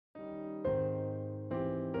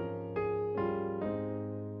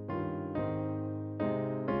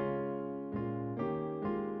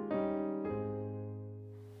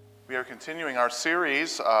We are continuing our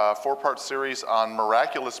series, four-part series on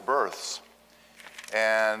miraculous births.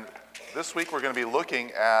 And this week we're going to be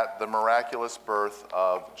looking at the miraculous birth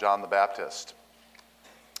of John the Baptist.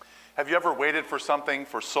 Have you ever waited for something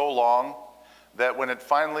for so long that when it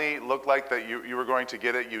finally looked like that you were going to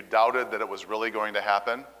get it, you doubted that it was really going to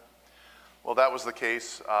happen? Well, that was the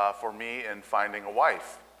case for me in finding a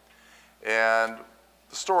wife. And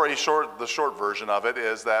the short version of it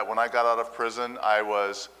is that when I got out of prison, I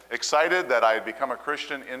was excited that I had become a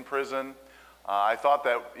Christian in prison. I thought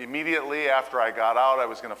that immediately after I got out, I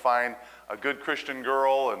was going to find a good Christian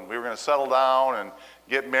girl and we were going to settle down and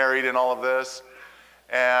get married and all of this.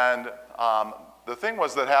 And the thing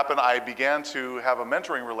was that happened, I began to have a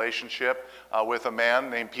mentoring relationship with a man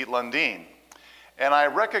named Pete Lundeen. And I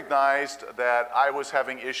recognized that I was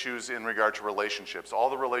having issues in regard to relationships. All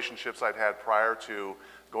the relationships I'd had prior to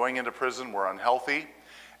going into prison were unhealthy.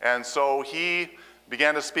 And so he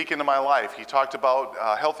began to speak into my life. He talked about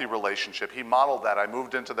a healthy relationship. He modeled that. I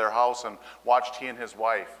moved into their house and watched he and his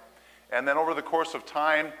wife. And then over the course of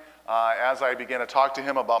time, as I began to talk to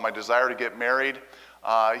him about my desire to get married,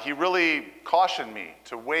 he really cautioned me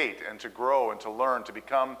to wait and to grow and to learn, to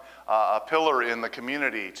become a pillar in the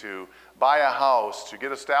community, to buy a house, to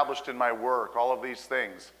get established in my work, all of these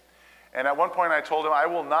things. And at one point I told him, I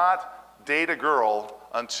will not date a girl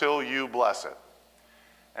until you bless it.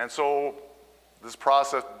 And so this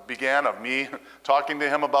process began of me talking to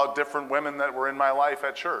him about different women that were in my life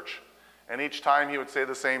at church. And each time he would say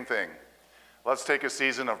the same thing. Let's take a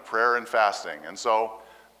season of prayer and fasting. And so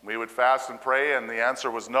we would fast and pray, and the answer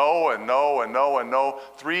was no, and no, and no, and no.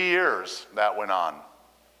 3 years that went on.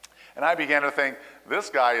 And I began to think, this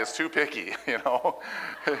guy is too picky, you know.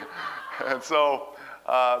 And so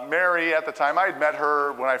Mary, at the time, I had met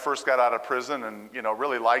her when I first got out of prison and, you know,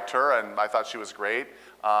 really liked her, and I thought she was great.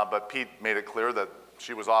 But Pete made it clear that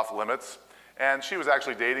she was off limits. And she was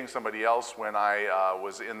actually dating somebody else when I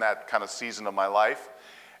was in that kind of season of my life.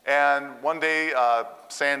 And one day,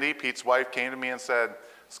 Sandy, Pete's wife, came to me and said,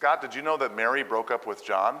 Scott, did you know that Mary broke up with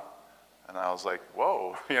John? And I was like,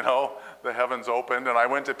 whoa, you know, the heavens opened. And I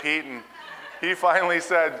went to Pete, and he finally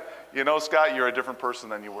said, you know, Scott, you're a different person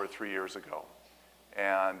than you were 3 years ago.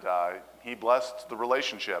 And he blessed the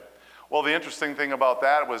relationship. Well, the interesting thing about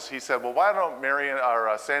that was he said, well, why don't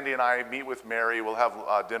Sandy and I meet with Mary, we'll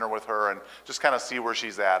have dinner with her and just kind of see where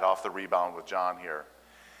she's at off the rebound with John here.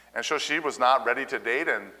 And so she was not ready to date,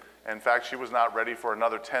 and in fact, she was not ready for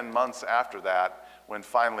another 10 months after that when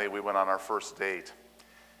finally we went on our first date.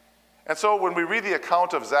 And so when we read the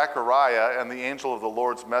account of Zechariah and the angel of the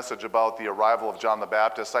Lord's message about the arrival of John the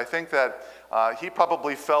Baptist, I think that he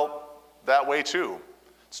probably felt that way too.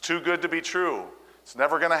 It's too good to be true. It's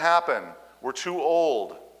never going to happen. We're too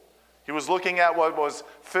old. He was looking at what was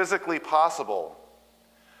physically possible.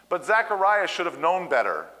 But Zechariah should have known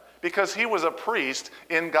better because he was a priest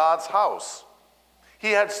in God's house.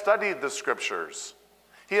 He had studied the scriptures.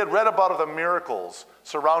 He had read about the miracles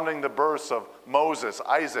surrounding the births of Moses,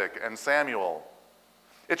 Isaac, and Samuel.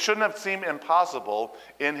 It shouldn't have seemed impossible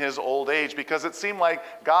in his old age because it seemed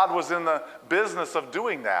like God was in the business of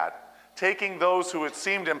doing that, taking those who it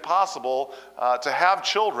seemed impossible to have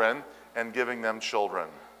children and giving them children.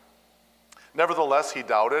 Nevertheless, he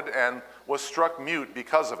doubted and was struck mute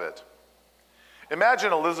because of it.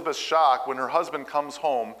 Imagine Elizabeth's shock when her husband comes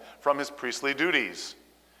home from his priestly duties.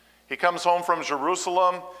 He comes home from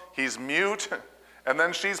Jerusalem, he's mute, and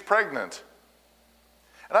then she's pregnant.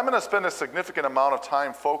 And I'm going to spend a significant amount of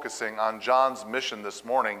time focusing on John's mission this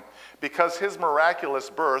morning because his miraculous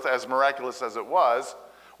birth, as miraculous as it was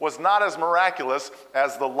not as miraculous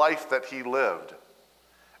as the life that he lived.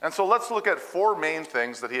 And so let's look at four main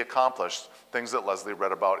things that he accomplished, things that Leslie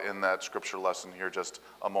read about in that scripture lesson here just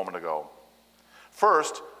a moment ago.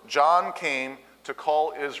 First, John came to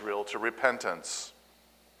call Israel to repentance.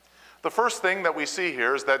 The first thing that we see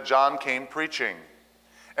here is that John came preaching,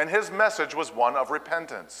 and his message was one of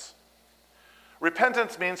repentance.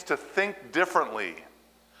 Repentance means to think differently,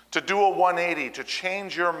 to do a 180, to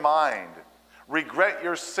change your mind, regret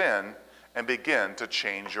your sin, and begin to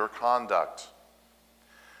change your conduct.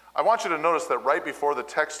 I want you to notice that right before the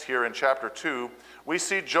text here in chapter 2, we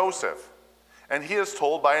see Joseph, and he is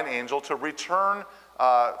told by an angel to return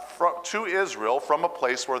to Israel from a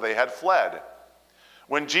place where they had fled.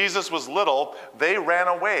 When Jesus was little, they ran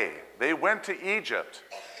away. They went to Egypt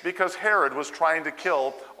because Herod was trying to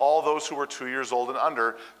kill all those who were 2 years old and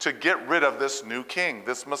under to get rid of this new king,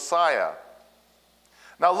 this Messiah.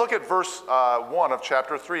 Now look at verse 1 of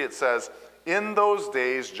chapter 3. It says, in those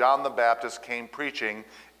days John the Baptist came preaching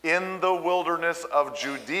in the wilderness of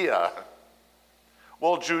Judea.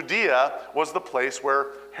 Well, Judea was the place where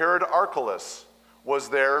Herod Archelaus was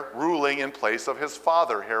there ruling in place of his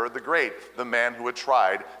father, Herod the Great, the man who had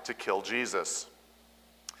tried to kill Jesus.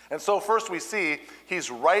 And so first we see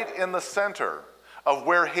he's right in the center of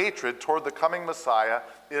where hatred toward the coming Messiah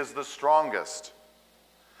is the strongest.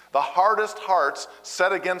 The hardest hearts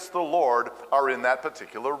set against the Lord are in that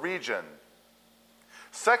particular region.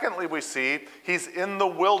 Secondly, we see he's in the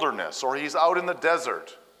wilderness, or he's out in the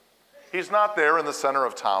desert. He's not there in the center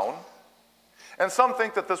of town. And some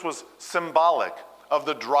think that this was symbolic of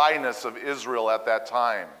the dryness of Israel at that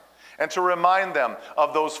time, and to remind them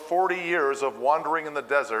of those 40 years of wandering in the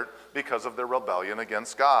desert because of their rebellion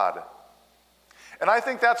against God. And I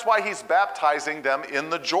think that's why he's baptizing them in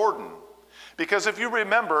the Jordan. Because if you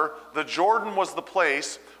remember, the Jordan was the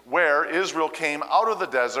place where Israel came out of the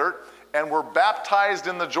desert and were baptized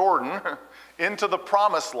in the Jordan into the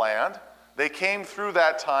promised land. They came through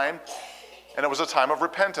that time, and it was a time of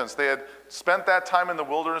repentance. They had spent that time in the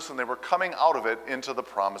wilderness, and they were coming out of it into the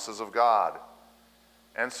promises of God.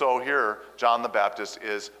 And so here, John the Baptist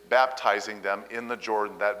is baptizing them in the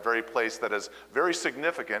Jordan, that very place that is very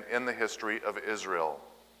significant in the history of Israel.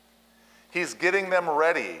 He's getting them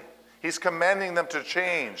ready. He's commanding them to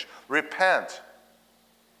change, repent,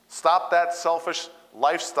 stop that selfish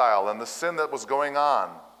lifestyle and the sin that was going on.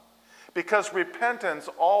 Because repentance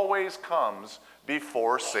always comes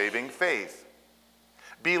before saving faith.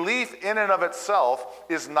 Belief in and of itself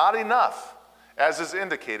is not enough, as is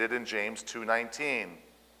indicated in James 2:19.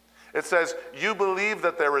 It says, "You believe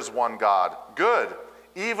that there is one God. Good.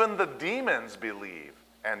 Even the demons believe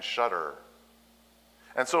and shudder."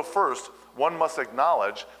 And so first, one must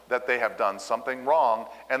acknowledge that they have done something wrong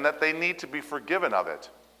and that they need to be forgiven of it.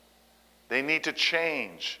 They need to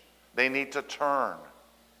change. They need to turn.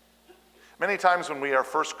 Many times when we are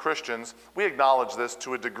first Christians, we acknowledge this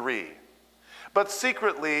to a degree. But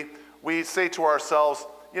secretly, we say to ourselves,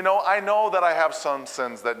 I know that I have some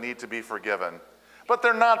sins that need to be forgiven, but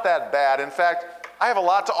they're not that bad. In fact, I have a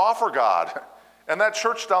lot to offer God. And that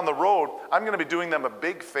church down the road, I'm going to be doing them a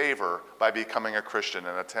big favor by becoming a Christian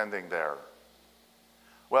and attending there.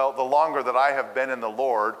 Well, the longer that I have been in the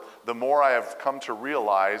Lord, the more I have come to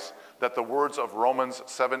realize that the words of Romans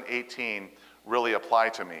 7:18 really apply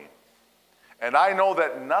to me. And I know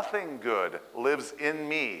that nothing good lives in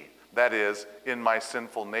me, that is, in my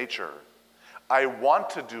sinful nature. I want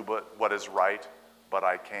to do what is right, but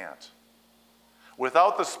I can't.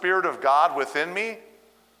 Without the Spirit of God within me,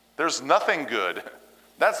 there's nothing good.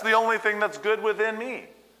 That's the only thing that's good within me,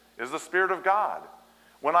 is the Spirit of God.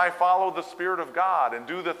 When I follow the Spirit of God and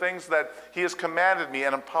do the things that He has commanded me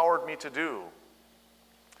and empowered me to do.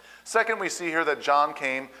 Second, we see here that John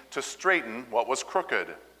came to straighten what was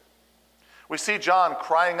crooked. We see John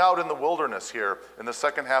crying out in the wilderness here in the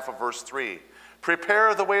second half of verse 3.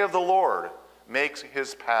 "Prepare the way of the Lord, make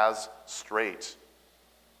his paths straight."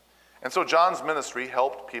 And so John's ministry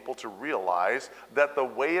helped people to realize that the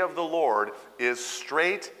way of the Lord is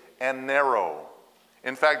straight and narrow.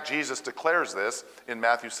 In fact, Jesus declares this in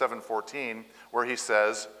Matthew 7:14, where he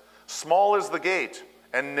says, "Small is the gate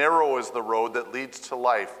and narrow is the road that leads to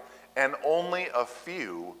life, and only a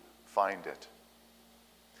few find it."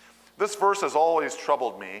 This verse has always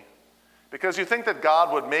troubled me because you think that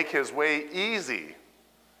God would make his way easy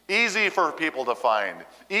for people to find,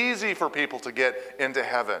 easy for people to get into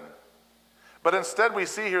heaven. But instead we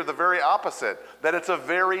see here the very opposite, that it's a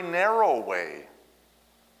very narrow way.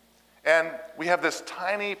 And we have this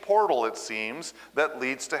tiny portal, it seems, that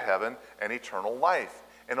leads to heaven and eternal life,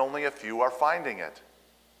 and only a few are finding it.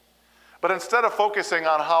 But instead of focusing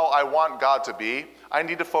on how I want God to be, I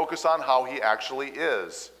need to focus on how he actually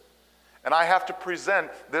is. And I have to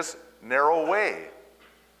present this narrow way.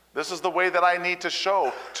 This is the way that I need to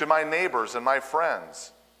show to my neighbors and my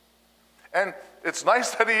friends. And it's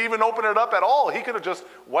nice that he even opened it up at all. He could have just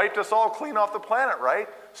wiped us all clean off the planet, right?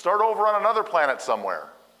 Start over on another planet somewhere.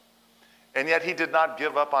 And yet he did not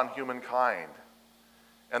give up on humankind.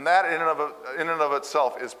 And that in and of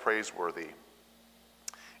itself is praiseworthy.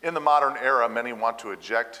 In the modern era, many want to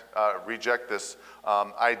reject this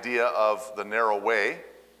idea of the narrow way.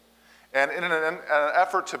 And in an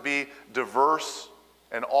effort to be diverse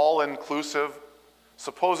and all-inclusive,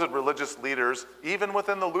 supposed religious leaders, even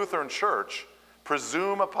within the Lutheran Church,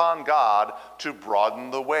 presume upon God to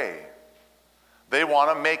broaden the way. They want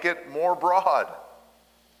to make it more broad.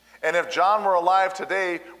 And if John were alive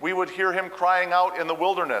today, we would hear him crying out in the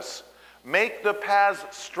wilderness, "Make the paths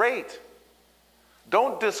straight."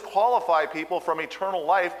 Don't disqualify people from eternal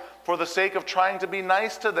life for the sake of trying to be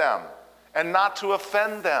nice to them and not to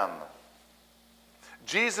offend them.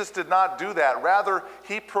 Jesus did not do that. Rather,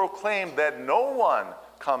 he proclaimed that no one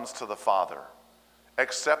comes to the Father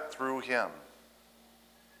except through him.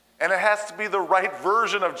 And it has to be the right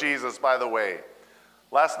version of Jesus, by the way.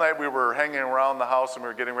 Last night we were hanging around the house and we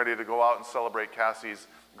were getting ready to go out and celebrate Cassie's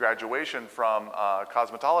graduation from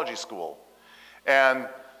cosmetology school. And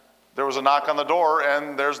there was a knock on the door,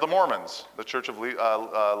 and there's the Mormons, the Church of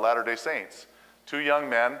Latter-day Saints. Two young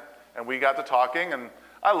men, and we got to talking, and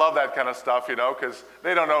I love that kind of stuff, because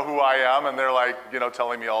they don't know who I am, and they're like,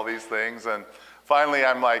 telling me all these things. And finally,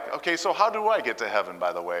 I'm like, okay, so how do I get to heaven,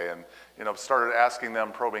 by the way? And, started asking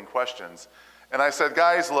them probing questions. And I said,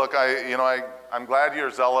 guys, look, I'm glad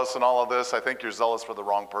you're zealous and all of this. I think you're zealous for the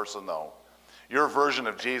wrong person, though. Your version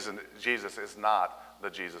of Jesus is not the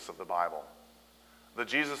Jesus of the Bible. The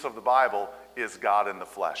Jesus of the Bible is God in the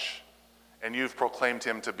flesh. And you've proclaimed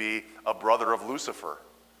him to be a brother of Lucifer.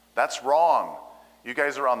 That's wrong. You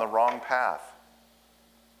guys are on the wrong path.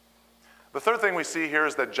 The third thing we see here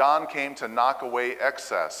is that John came to knock away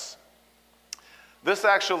excess. This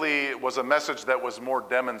actually was a message that was more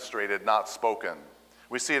demonstrated, not spoken.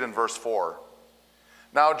 We see it in verse 4.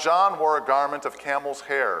 Now John wore a garment of camel's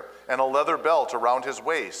hair and a leather belt around his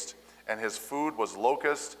waist, and his food was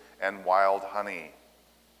locust and wild honey.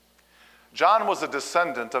 John was a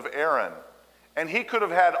descendant of Aaron, and he could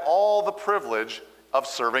have had all the privilege of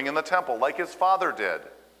serving in the temple like his father did.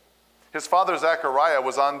 His father Zechariah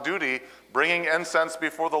was on duty bringing incense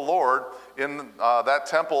before the Lord in that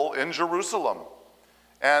temple in Jerusalem.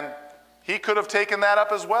 And he could have taken that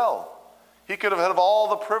up as well. He could have had all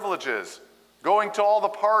the privileges, going to all the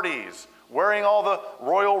parties, wearing all the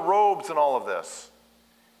royal robes and all of this.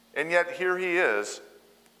 And yet here he is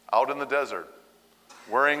out in the desert,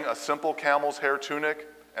 wearing a simple camel's hair tunic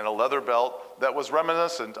and a leather belt that was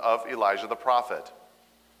reminiscent of Elijah the prophet.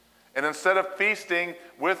 And instead of feasting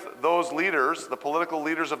with those leaders, the political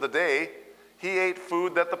leaders of the day, he ate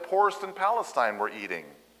food that the poorest in Palestine were eating.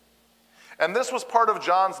 And this was part of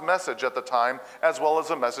John's message at the time, as well as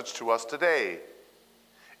a message to us today.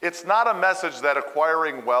 It's not a message that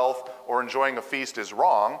acquiring wealth or enjoying a feast is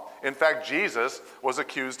wrong. In fact, Jesus was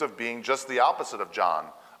accused of being just the opposite of John,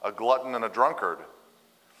 a glutton and a drunkard.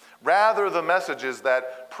 Rather, the message is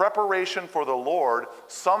that preparation for the Lord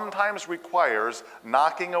sometimes requires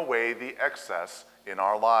knocking away the excess in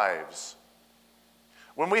our lives.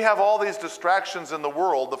 When we have all these distractions in the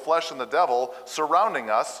world, the flesh and the devil, surrounding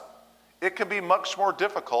us, it can be much more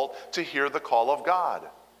difficult to hear the call of God.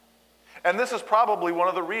 And this is probably one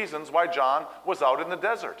of the reasons why John was out in the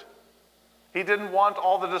desert. He didn't want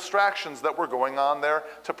all the distractions that were going on there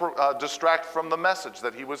to distract from the message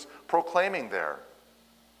that he was proclaiming there.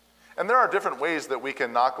 And there are different ways that we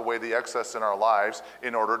can knock away the excess in our lives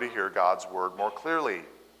in order to hear God's word more clearly.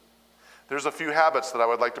 There's a few habits that I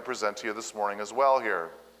would like to present to you this morning as well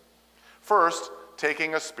here. First,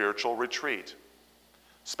 taking a spiritual retreat.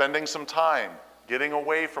 Spending some time getting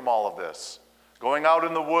away from all of this. Going out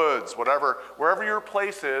in the woods, wherever your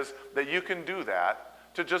place is, that you can do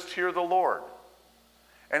that to just hear the Lord.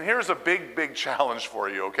 And here's a big, big challenge for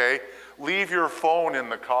you, okay? Leave your phone in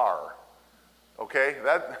the car, okay?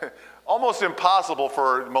 That almost impossible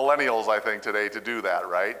for millennials, I think, today to do that,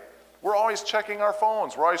 right? We're always checking our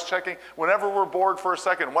phones. We're always checking. Whenever we're bored for a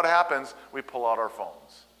second, what happens? We pull out our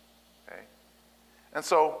phones, okay? And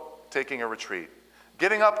so, taking a retreat.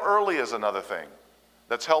 Getting up early is another thing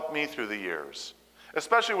that's helped me through the years,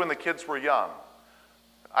 especially when the kids were young.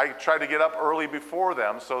 I try to get up early before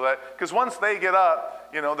them so that, because once they get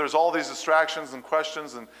up, there's all these distractions and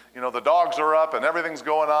questions and, the dogs are up and everything's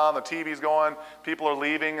going on, the TV's going, people are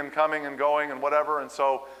leaving and coming and going and whatever. And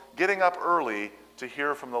so getting up early to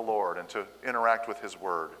hear from the Lord and to interact with his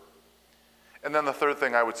word. And then the third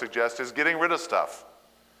thing I would suggest is getting rid of stuff.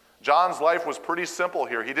 John's life was pretty simple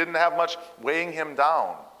here. He didn't have much weighing him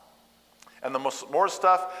down. And the more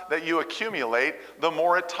stuff that you accumulate, the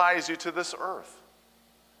more it ties you to this earth.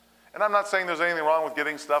 And I'm not saying there's anything wrong with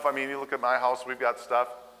getting stuff. I mean, you look at my house, we've got stuff.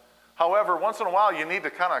 However, once in a while, you need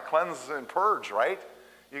to kind of cleanse and purge, right?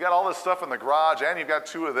 You got all this stuff in the garage, and you've got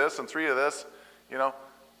 2 of this and 3 of this.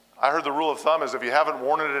 I heard the rule of thumb is if you haven't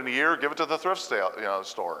worn it in a year, give it to the thrift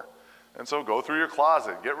store. And so go through your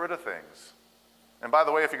closet, get rid of things. And by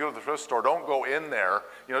the way, if you go to the thrift store, don't go in there.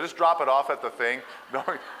 Just drop it off at the thing.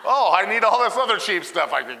 Oh, I need all this other cheap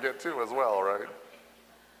stuff I can get too as well, right?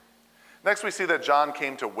 Next, we see that John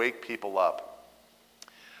came to wake people up.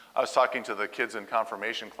 I was talking to the kids in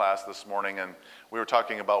confirmation class this morning, and we were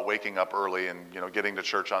talking about waking up early and getting to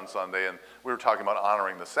church on Sunday, and we were talking about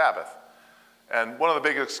honoring the Sabbath. And one of the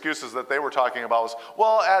big excuses that they were talking about was,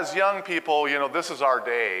 well, as young people, this is our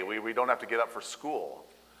day. We don't have to get up for school.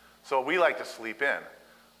 So we like to sleep in.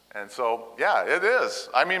 And so, yeah, it is.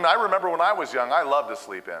 I mean, I remember when I was young, I loved to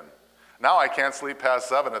sleep in. Now I can't sleep past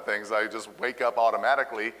 7 at things. I just wake up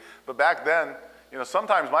automatically. But back then,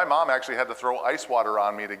 sometimes my mom actually had to throw ice water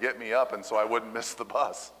on me to get me up, and so I wouldn't miss the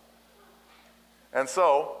bus. And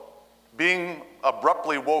so, being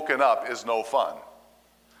abruptly woken up is no fun.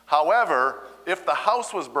 However, if the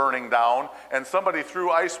house was burning down and somebody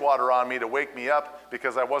threw ice water on me to wake me up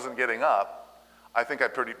because I wasn't getting up, I think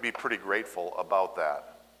I'd be pretty grateful about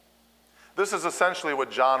that. This is essentially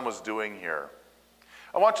what John was doing here.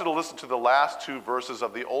 I want you to listen to the last 2 verses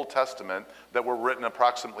of the Old Testament that were written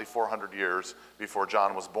approximately 400 years before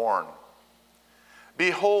John was born.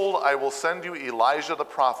 Behold, I will send you Elijah the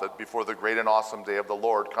prophet before the great and awesome day of the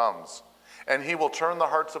Lord comes. And he will turn the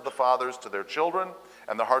hearts of the fathers to their children,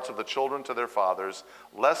 and the hearts of the children to their fathers,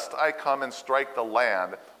 lest I come and strike the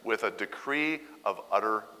land with a decree of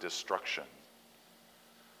utter destruction.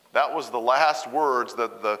 That was the last words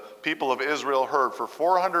that the people of Israel heard for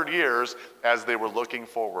 400 years as they were looking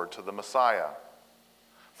forward to the Messiah.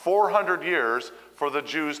 400 years for the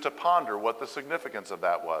Jews to ponder what the significance of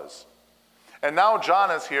that was. And now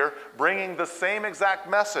John is here bringing the same exact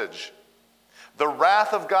message. The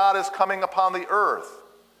wrath of God is coming upon the earth,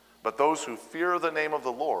 but those who fear the name of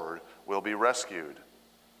the Lord will be rescued.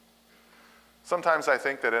 Sometimes I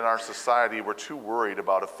think that in our society we're too worried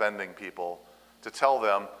about offending people to tell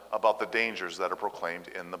them about the dangers that are proclaimed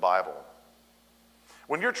in the Bible.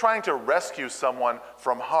 When you're trying to rescue someone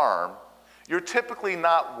from harm, you're typically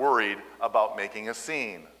not worried about making a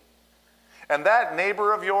scene. And that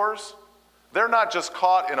neighbor of yours, they're not just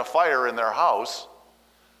caught in a fire in their house.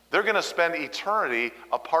 They're going to spend eternity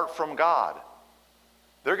apart from God.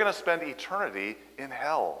 They're going to spend eternity in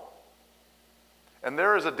hell. And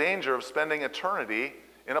there is a danger of spending eternity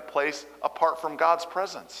in a place apart from God's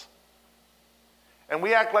presence. And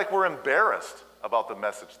we act like we're embarrassed about the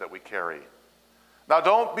message that we carry. Now,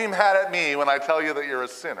 don't be mad at me when I tell you that you're a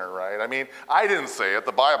sinner, right? I mean, I didn't say it.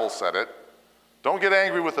 The Bible said it. Don't get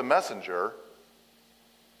angry with the messenger.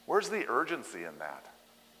 Where's the urgency in that?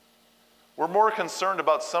 We're more concerned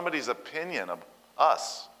about somebody's opinion of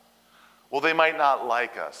us. Well, they might not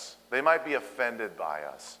like us. They might be offended by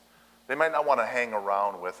us. They might not want to hang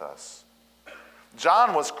around with us.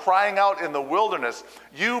 John was crying out in the wilderness,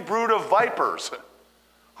 "You brood of vipers,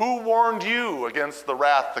 who warned you against the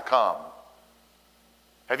wrath to come?"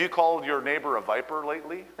 Have you called your neighbor a viper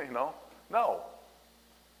lately? No.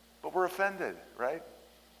 But we're offended, right?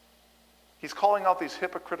 He's calling out these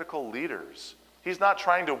hypocritical leaders. He's not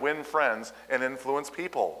trying to win friends and influence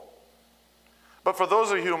people. But for those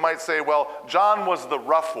of you who might say, well, John was the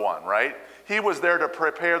rough one, right? He was there to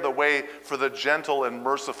prepare the way for the gentle and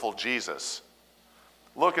merciful Jesus.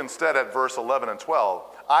 Look instead at verse 11 and 12.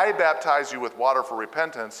 I baptize you with water for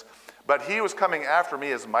repentance, but he who is coming after me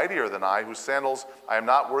is mightier than I, whose sandals I am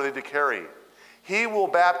not worthy to carry. He will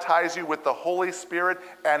baptize you with the Holy Spirit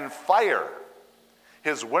and fire.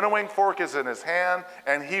 His winnowing fork is in his hand,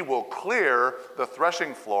 and he will clear the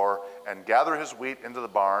threshing floor and gather his wheat into the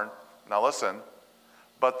barn. Now listen,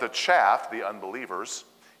 but the chaff, the unbelievers,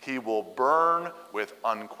 he will burn with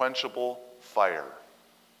unquenchable fire.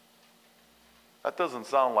 That doesn't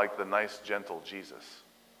sound like the nice, gentle Jesus.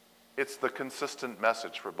 It's the consistent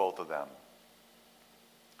message for both of them.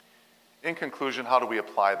 In conclusion, how do we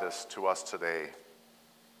apply this to us today?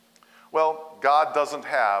 Well, God doesn't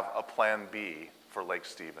have a plan B for Lake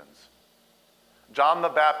Stevens. John the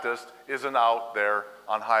Baptist isn't out there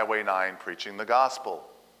on Highway 9 preaching the gospel.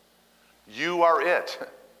 You are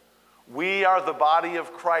it. We are the body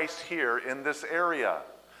of Christ here in this area.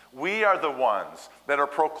 We are the ones that are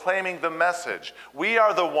proclaiming the message. We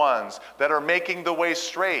are the ones that are making the way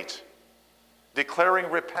straight,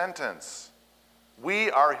 declaring repentance.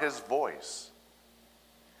 We are his voice.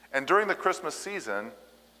 And during the Christmas season,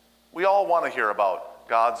 we all want to hear about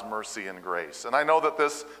God's mercy and grace. And I know that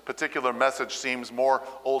this particular message seems more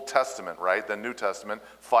Old Testament, right, than New Testament.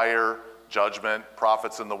 Fire, judgment,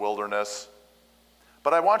 prophets in the wilderness.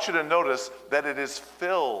 But I want you to notice that it is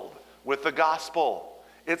filled with the gospel.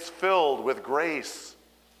 It's filled with grace.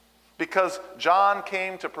 Because John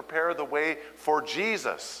came to prepare the way for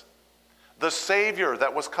Jesus, the Savior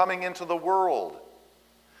that was coming into the world.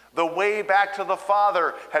 The way back to the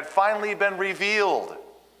Father had finally been revealed.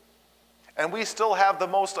 And we still have the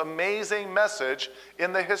most amazing message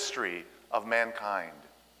in the history of mankind.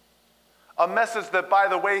 A message that, by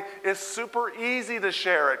the way, is super easy to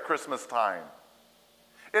share at Christmas time.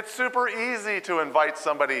 It's super easy to invite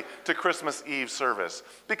somebody to Christmas Eve service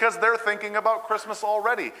because they're thinking about Christmas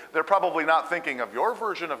already. They're probably not thinking of your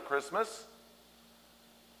version of Christmas,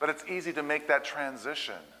 but it's easy to make that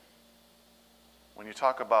transition. when you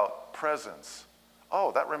talk about presents,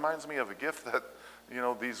 oh, that reminds me of a gift that,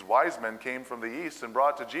 these wise men came from the east and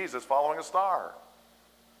brought to Jesus following a star.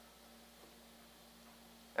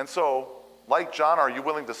 And so, like John, are you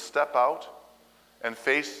willing to step out and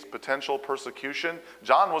face potential persecution?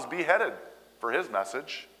 John was beheaded for his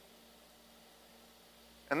message.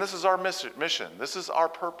 And this is our mission. This is our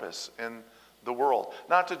purpose in the world,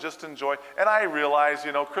 not to just enjoy. And I realize,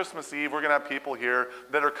 Christmas Eve, we're going to have people here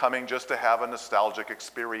that are coming just to have a nostalgic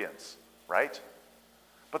experience, right?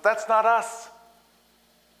 But that's not us.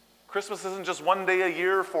 Christmas isn't just one day a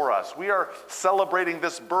year for us. We are celebrating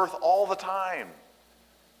this birth all the time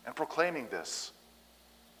and proclaiming this.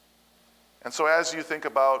 And so as you think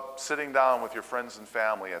about sitting down with your friends and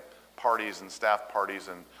family at parties and staff parties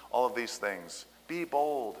and all of these things, be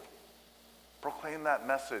bold. Proclaim that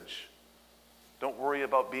message. Don't worry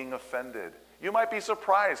about being offended. You might be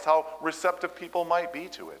surprised how receptive people might be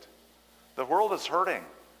to it. The world is hurting.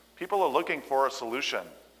 People are looking for a solution.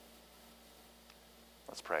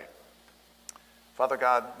 Let's pray. Father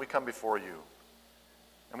God, we come before you,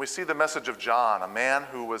 and we see the message of John, a man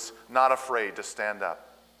who was not afraid to stand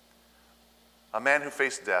up, a man who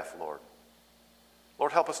faced death, Lord.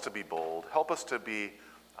 Lord, help us to be bold. Help us to be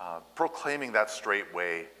proclaiming that straight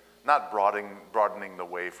way, not broadening the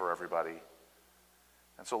way for everybody.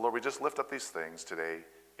 And so, Lord, we just lift up these things today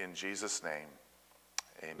in Jesus' name.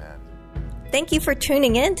 Amen. Thank you for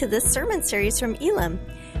tuning in to this sermon series from Elam.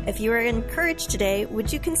 If you are encouraged today,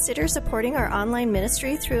 would you consider supporting our online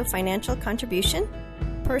ministry through a financial contribution?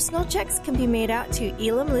 Personal checks can be made out to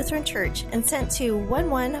Elam Lutheran Church and sent to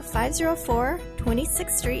 11504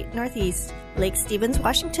 26th Street Northeast, Lake Stevens,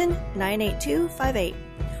 Washington, 98258.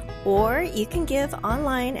 Or you can give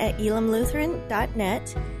online at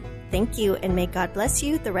elamlutheran.net. Thank you, and may God bless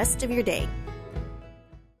you the rest of your day.